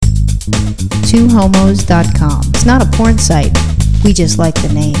twohomos.com. It's not a porn site. We just like the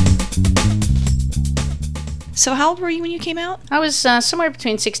name. So how old were you when you came out? I was somewhere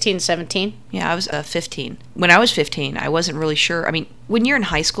between 16 and 17. Yeah, I was 15. When I was 15, I wasn't really sure. I mean, when you're in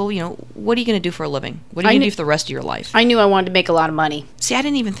high school, what are you going to do for a living? What are you going to do for the rest of your life? I knew I wanted to make a lot of money. See, I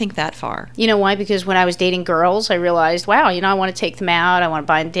didn't even think that far. You know why? Because when I was dating girls, I realized, wow, I want to take them out. I want to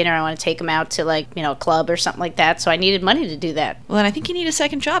buy them dinner. I want to take them out to, a club or something like that. So I needed money to do that. Well, then I think you need a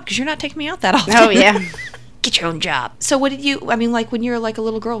second job because you're not taking me out that often. Oh, yeah. Get your own job. So what did you, when you were like a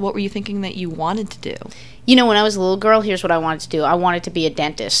little girl, what were you thinking that you wanted to do? When I was a little girl, here's what I wanted to do. I wanted to be a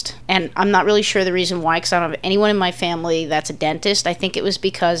dentist. And I'm not really sure the reason why, because I don't have anyone in my family that's a dentist. I think it was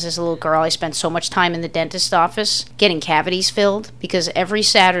because as a little girl, I spent so much time in the dentist's office getting cavities filled, because every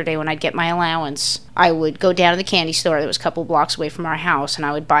Saturday when I'd get my allowance, I would go down to the candy store that was a couple blocks away from our house, and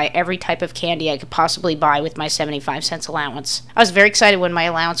I would buy every type of candy I could possibly buy with my 75-cent allowance. I was very excited when my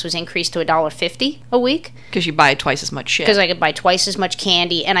allowance was increased to $1.50 a week. Because you buy twice as much shit. Because I could buy twice as much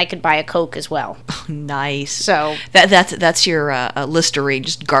candy, and I could buy a Coke as well. Oh, nice. So that's your Listerine.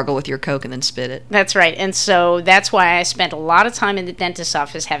 Just gargle with your Coke and then spit it. That's right. And so that's why I spent a lot of time in the dentist's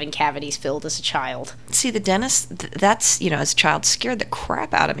office having cavities filled as a child. See, the dentist, that's, as a child, scared the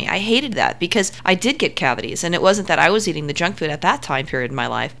crap out of me. I hated that because I did get cavities, and it wasn't that I was eating the junk food at that time period in my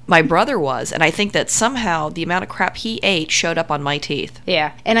life. My brother was, and I think that somehow the amount of crap he ate showed up on my teeth.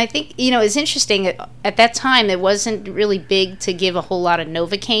 Yeah, and I think, it's interesting, at that time it wasn't really big to give a whole lot of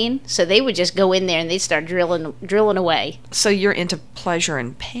Novocaine, so they would just go in there and they'd start drilling away. So you're into pleasure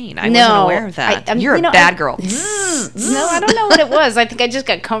and pain. I wasn't aware of that. You're a bad girl. No, I don't know what it was. I think I just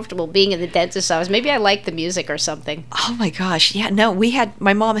got comfortable being in the dentist's office. Maybe I liked the music or something. Oh my gosh. Yeah, no,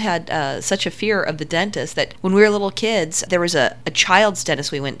 my mom had such a fear of the dentist that when we were little kids, there was a child's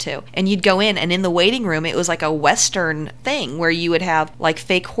dentist we went to, and you'd go in, and in the waiting room, it was like a Western thing where you would have like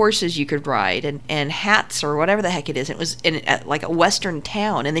fake horses you could ride and hats or whatever the heck it is. It was in like a Western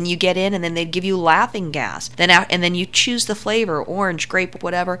town, and then you get in, and then they'd give you laughing gas. And then you choose the flavor, orange, grape,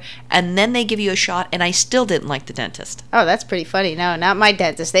 whatever, and then they give you a shot, and I still didn't like the dentist. Oh, that's pretty funny. No, not my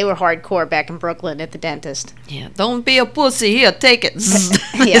dentist. They were hardcore back in Brooklyn at the dentist. Yeah, don't be a pussy. Here, take it.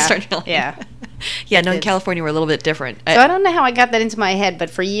 Yeah. Yeah, no, in California we're a little bit different. So I don't know how I got that into my head,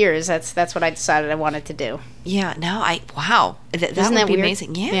 but for years that's what I decided I wanted to do. Yeah, no, wow. That would be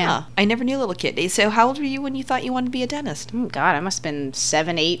amazing. Yeah. I never knew a little kid. So how old were you when you thought you wanted to be a dentist? Oh, God, I must have been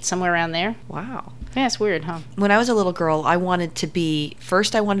 7, 8, somewhere around there. Wow. Yeah, it's weird, huh? When I was a little girl, I wanted to be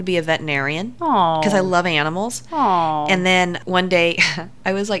a veterinarian. Oh. Because I love animals. Oh. And then one day,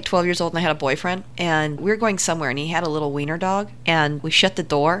 I was like 12 years old and I had a boyfriend, and we were going somewhere, and he had a little wiener dog, and we shut the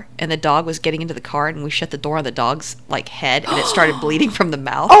door, and the dog was getting into the car, and we shut the door on the dog's like head, and it started bleeding from the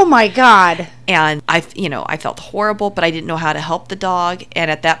mouth. Oh my God. And I felt horrible, but I didn't know how to help the dog.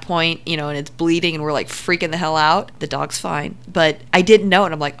 And at that point, and it's bleeding and we're like freaking the hell out. The dog's fine. But I didn't know.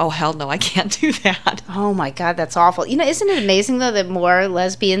 And I'm like, oh, hell no, I can't do that. Oh my God, that's awful. Isn't it amazing though that more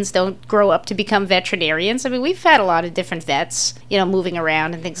lesbians don't grow up to become veterinarians? I mean, we've had a lot of different vets, moving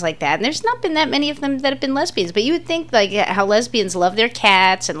around and things like that. And there's not been that many of them that have been lesbians. But you would think like how lesbians love their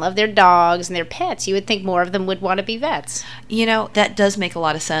cats and love their dogs and their pets. You would think more of them would want to be vets. That does make a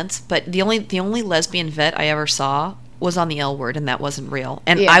lot of sense. But the only lesbian vet I ever saw was on the L Word, and that wasn't real.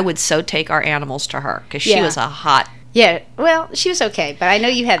 And I would so take our animals to her because she was a hot. Yeah, well, she was okay, but I know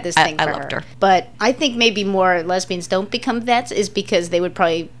you had this thing for her. I loved her. But I think maybe more lesbians don't become vets is because they would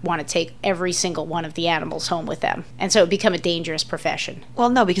probably want to take every single one of the animals home with them. And so it would become a dangerous profession. Well,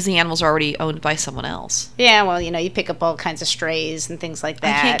 no, because the animals are already owned by someone else. Yeah, well, you pick up all kinds of strays and things like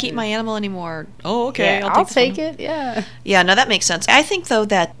that. I can't keep my animal anymore. Oh, okay, yeah, I'll take it, yeah. Yeah, no, that makes sense. I think, though,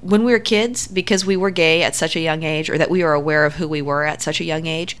 that when we were kids, because we were gay at such a young age, or that we were aware of who we were at such a young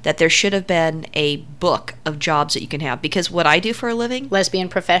age, that there should have been a book of jobs that you can have. Because what I do for a living... Lesbian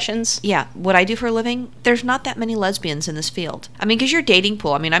professions? Yeah, what I do for a living, there's not that many lesbians in this field. I mean, because your dating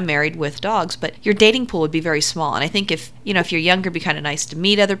pool, I'm married with dogs, but your dating pool would be very small. And I think if you're younger, it'd be kind of nice to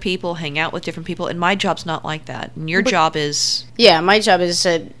meet other people, hang out with different people. And my job's not like that. And your job is... Yeah, my job is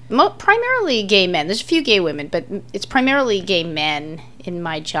primarily gay men. There's a few gay women, but it's primarily gay men in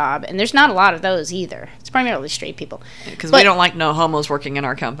my job. And there's not a lot of those either. It's primarily straight people. Because we don't like no homos working in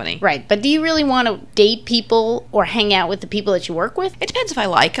our company. Right. But do you really want to date people or hang out with the people that you work with? It depends if I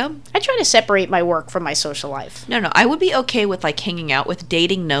like them. I try to separate my work from my social life. No, I would be okay with like hanging out with.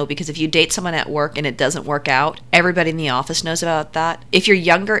 Dating, no, because if you date someone at work and it doesn't work out, everybody in the office knows about that. If you're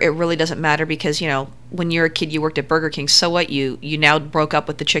younger, it really doesn't matter because, when you're a kid, you worked at Burger King. So what? You now broke up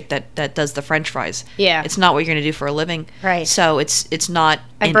with the chick that does the French fries. Yeah. It's not what you're going to do for a living. Right. So it's not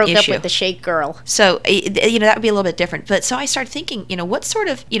I broke up with the shake girl. So, that would be a little bit different. But so I started thinking, what sort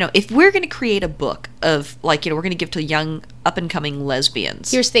of, if we're going to create a book of, like, we're going to give to young up-and-coming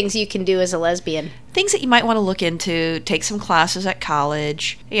lesbians. Here's things you can do as a lesbian. Things that you might want to look into, take some classes at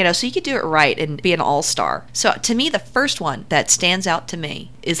college, so you could do it right and be an all-star. So to me, the first one that stands out to me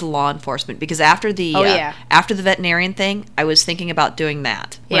is law enforcement, because after the veterinarian thing, I was thinking about doing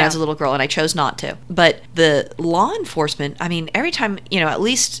that when I was a little girl, and I chose not to. But the law enforcement, I mean, every time, at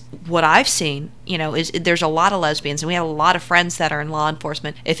least what I've seen, is there's a lot of lesbians, and we have a lot of friends that are in law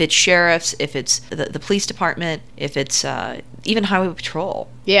enforcement. If it's sheriffs, if it's the police department, if it's even highway patrol.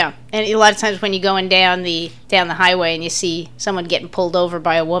 Yeah, and a lot of times when you're going down the highway and you see someone getting pulled over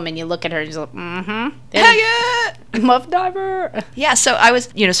by a woman, you look at her and you're like, yeah, muff diver. Yeah, so I was,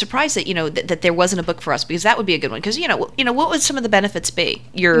 surprised that that there wasn't a book for us, because that would be a good one. Because what would some of the benefits be?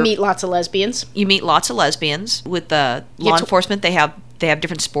 You meet lots of lesbians. You meet lots of lesbians with the law enforcement. They have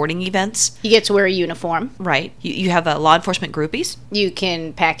different sporting events. You get to wear a uniform. Right. You have law enforcement groupies. You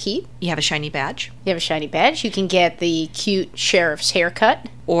can pack heat. You have a shiny badge. You can get the cute sheriff's haircut.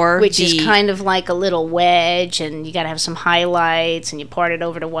 Which is kind of like a little wedge, and you got to have some highlights, and you part it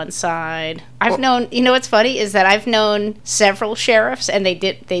over to one side. I've known, what's funny is that I've known several sheriffs, and they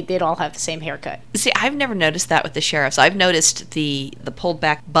did all have the same haircut. See, I've never noticed that with the sheriffs. I've noticed the pulled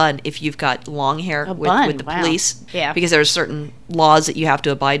back bun if you've got long hair with the police. Yeah. Because there's certain laws that you have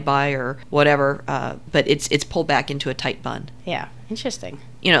to abide by or whatever, but it's pulled back into a tight bun. Yeah, interesting.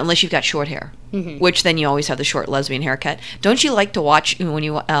 Unless you've got short hair, which then you always have the short lesbian haircut. Don't you like to watch when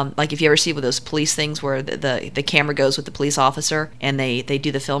you like if you ever see with those police things where the camera goes with the police officer and they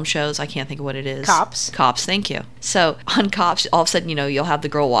do the film shows? I can't think of what it is. Cops. Thank you. So on Cops, all of a sudden you'll have the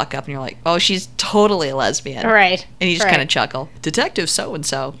girl walk up and you're like, oh, she's totally a lesbian, right? And you just kind of chuckle. Detective so and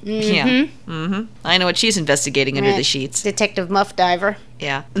so. Yeah. I know what she's investigating under the sheets. Detective Muff Diver.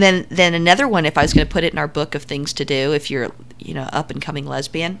 Yeah. Then another one, if I was going to put it in our book of things to do if you're up and coming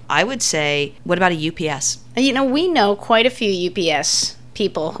lesbian, I would say, what about a UPS? We know quite a few UPS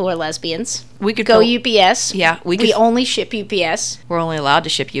people who are lesbians. We could go UPS. Yeah, we only ship UPS. We're only allowed to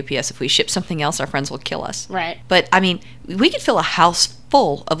ship UPS. If we ship something else, our friends will kill us. Right. But I mean, we could fill a house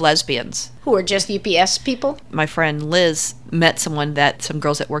full of lesbians who are just UPS people. My friend Liz met some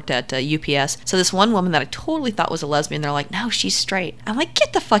girls that worked at UPS. So this one woman that I totally thought was a lesbian, they're like, no, she's straight. I'm like,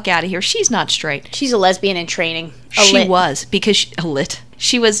 get the fuck out of here. She's not straight. She's a lesbian in training. She was, because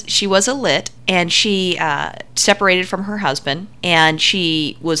she was a lit, and she separated from her husband, and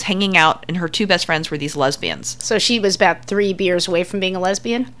she was hanging out, and her two best friends were these lesbians. So she was about 3 beers away from being a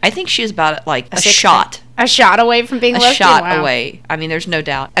lesbian? I think she was about like a shot. A shot away from being a lesbian? A shot away. I mean, there's no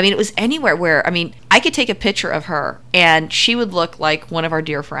doubt. I mean, it was anywhere where, I could take a picture of her, and she would look like one of our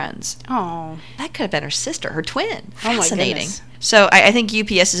dear friends. Oh. That could have been her sister, her twin. Oh, Fascinating. my goodness. So I think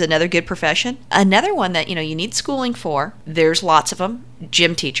UPS is another good profession. Another one that, you need schooling for, there's lots of them,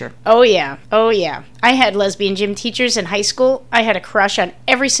 gym teacher. Oh, yeah. I had lesbian gym teachers in high school. I had a crush on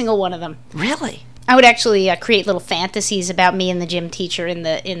every single one of them. Really? I would actually create little fantasies about me and the gym teacher in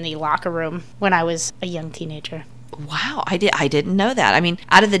the locker room when I was a young teenager. Wow, I didn't know that. I mean,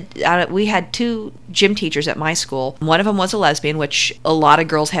 we had 2 gym teachers at my school. One of them was a lesbian, which a lot of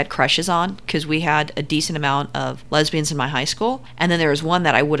girls had crushes on, because we had a decent amount of lesbians in my high school. And then there was one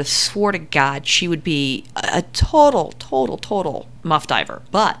that I would have swore to God she would be a total muff diver.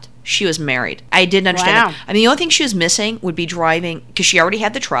 But she was married. I didn't understand Wow. that. I mean, the only thing she was missing would be driving, because she already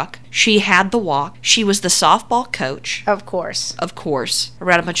had the truck. She had the walk. She was the softball coach. Of course.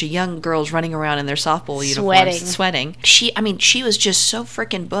 Around a bunch of young girls running around in their softball uniforms. Sweating. She was just so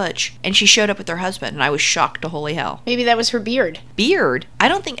freaking butch. And she showed up with her husband, and I was shocked to holy hell. Maybe that was her beard. Beard? I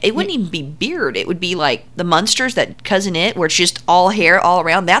don't think, it wouldn't even be beard. It would be like the Munsters, that Cousin It, where it's just all hair all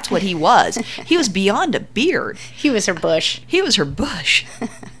around. That's what he was. He was beyond a beard. He was her bush.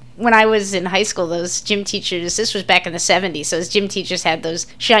 When I was in high school, those gym teachers, this was back in the 70s, so those gym teachers had those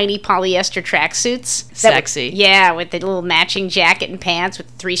shiny polyester tracksuits. Sexy. With the little matching jacket and pants with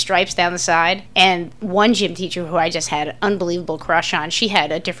 3 stripes down the side. And one gym teacher who I just had an unbelievable crush on, she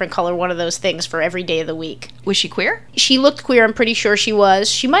had a different color one of those things for every day of the week. Was she queer? She looked queer, I'm pretty sure she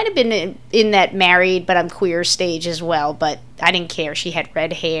was. She might have been in that married, but I'm queer stage as well, but I didn't care. She had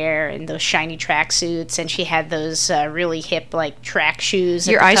red hair and those shiny tracksuits, and she had those really hip, like, track shoes.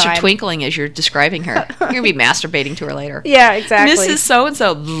 Your eyes are twinkling as you're describing her. You're going to be masturbating to her later. Yeah, exactly. Mrs.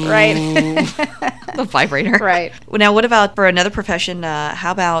 So-and-so. Right. The vibrator. Right. Now, what about for another profession?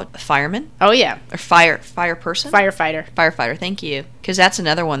 How about fireman Oh, yeah. or fire person? Firefighter. Firefighter. Thank you. Because that's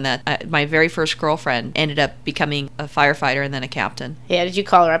another one that my very first girlfriend ended up becoming a firefighter and then a captain. Yeah, did you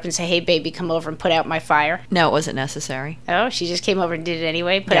call her up and say, hey, baby, come over and put out my fire? No, it wasn't necessary. Oh, she just came over and did it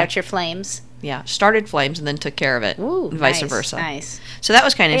anyway? Put Yeah. out your flames? Yeah, started flames and then took care of it, Ooh, and vice nice, versa. Nice. So that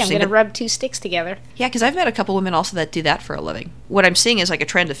was kind of Hey, I'm interesting. going to rub two sticks together. Yeah, because I've met a couple women also that do that for a living. What I'm seeing is like a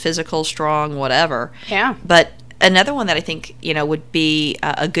trend of physical, strong, whatever. Yeah. But another one that I think, would be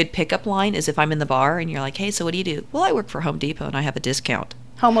a good pickup line is if I'm in the bar and you're like, hey, so what do you do? Well, I work for Home Depot and I have a discount.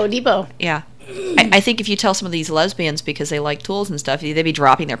 Homo Depot. Yeah. I think if you tell some of these lesbians because they like tools and stuff, they'd be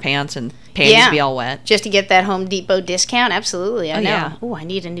dropping their pants and panties Yeah. be all wet. Just to get that Home Depot discount? Absolutely, I know. yeah. Ooh, I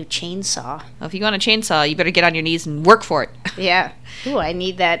need a new chainsaw. Well, if you want a chainsaw, you better get on your knees and work for it. Yeah. Ooh, I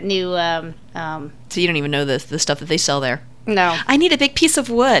need that new, So you don't even know the stuff that they sell there. no. I need a big piece of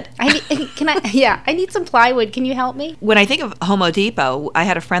wood. I need some plywood. Can you help me? When I think of Home Depot, I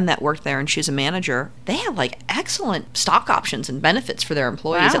had a friend that worked there and she was a manager. They had like excellent stock options and benefits for their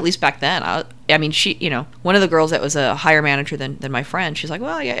employees, Wow. at least back then. I mean, she, one of the girls that was a higher manager than my friend, she's like,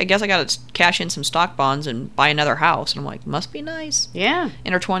 well, yeah, I guess I got to cash in some stock bonds and buy another house. And I'm like, must be nice. Yeah.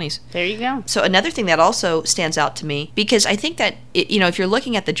 In her 20s. There you go. So another thing that also stands out to me, because I think that, if you're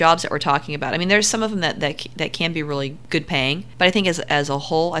looking at the jobs that we're talking about, I mean, there's some of them that can be really good paying. But I think as a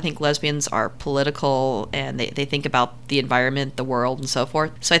whole, I think lesbians are political and they think about the environment, the world, and so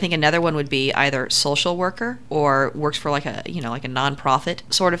forth. So I think another one would be either social worker or works for like a nonprofit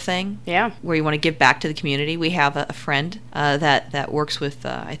sort of thing. Yeah. Where you want to give back to the community. We have a friend that works with,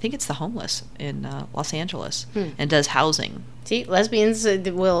 I think it's the homeless in Los Angeles and does housing. See, lesbians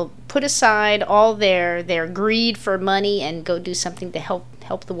will put aside all their greed for money and go do something to help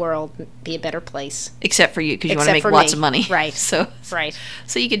the world be a better place. Except for you, because you want to Except make for lots me. of money. Right. So Right.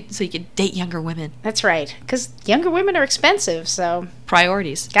 So you could date younger women. That's right. Because younger women are expensive, so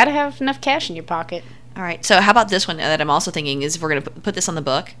Priorities. got to have enough cash in your pocket. All right. So how about this one that I'm also thinking is if we're going to put this on the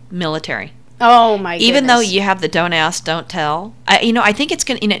book, military. Oh my goodness. Even though you have the don't ask, don't tell, I think it's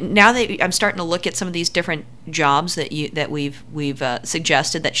going to, now that I'm starting to look at some of these different jobs that we've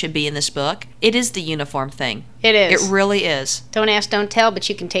suggested that should be in this book, it is the uniform thing. It is. It really is. Don't ask, don't tell, but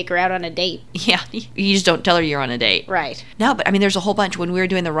you can take her out on a date. Yeah, you just don't tell her you're on a date. Right. No, but I mean, there's a whole bunch. When we were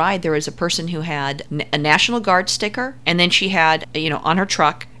doing the ride, there was a person who had a National Guard sticker, and then she had, on her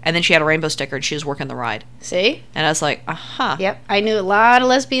truck, and then she had a rainbow sticker, and she was working the ride. See? And I was like, uh-huh. Yep. I knew a lot of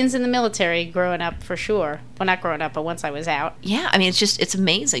lesbians in the military growing up, for sure. Well, not growing up, but once I was out. Yeah, I mean, it's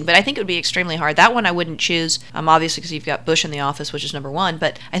amazing. But I think it would be extremely hard. That one I wouldn't choose, obviously, because you've got Bush in the office, which is number one.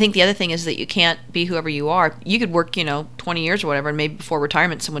 But I think the other thing is that you can't be whoever you are. You could work, 20 years or whatever, and maybe before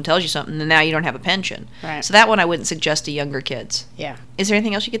retirement someone tells you something, and now you don't have a pension. Right. So that one I wouldn't suggest to younger kids. Yeah. Is there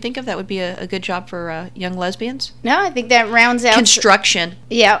anything else you could think of that would be a good job for young lesbians? No, I think that rounds out. Construction.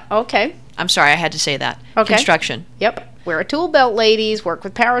 Yeah, okay. I'm sorry, I had to say that. Okay. Construction. Yep. Wear a tool belt, ladies. Work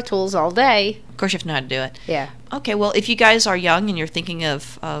with power tools all day. Of course, you have to know how to do it. Yeah. Okay, well, if you guys are young and you're thinking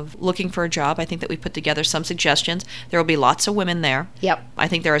of looking for a job, I think that we put together some suggestions. There will be lots of women there. Yep. I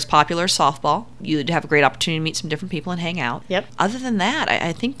think they're as popular as softball. You'd have a great opportunity to meet some different people and hang out. Yep. Other than that,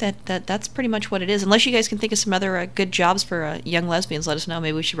 I think that's pretty much what it is. Unless you guys can think of some other good jobs for young lesbians, let us know.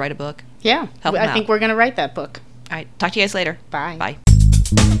 Maybe we should write a book. Yeah. Help 'em I think out. we're going to write that book. All right, talk to you guys later. Bye.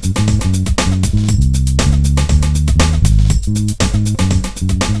 Bye.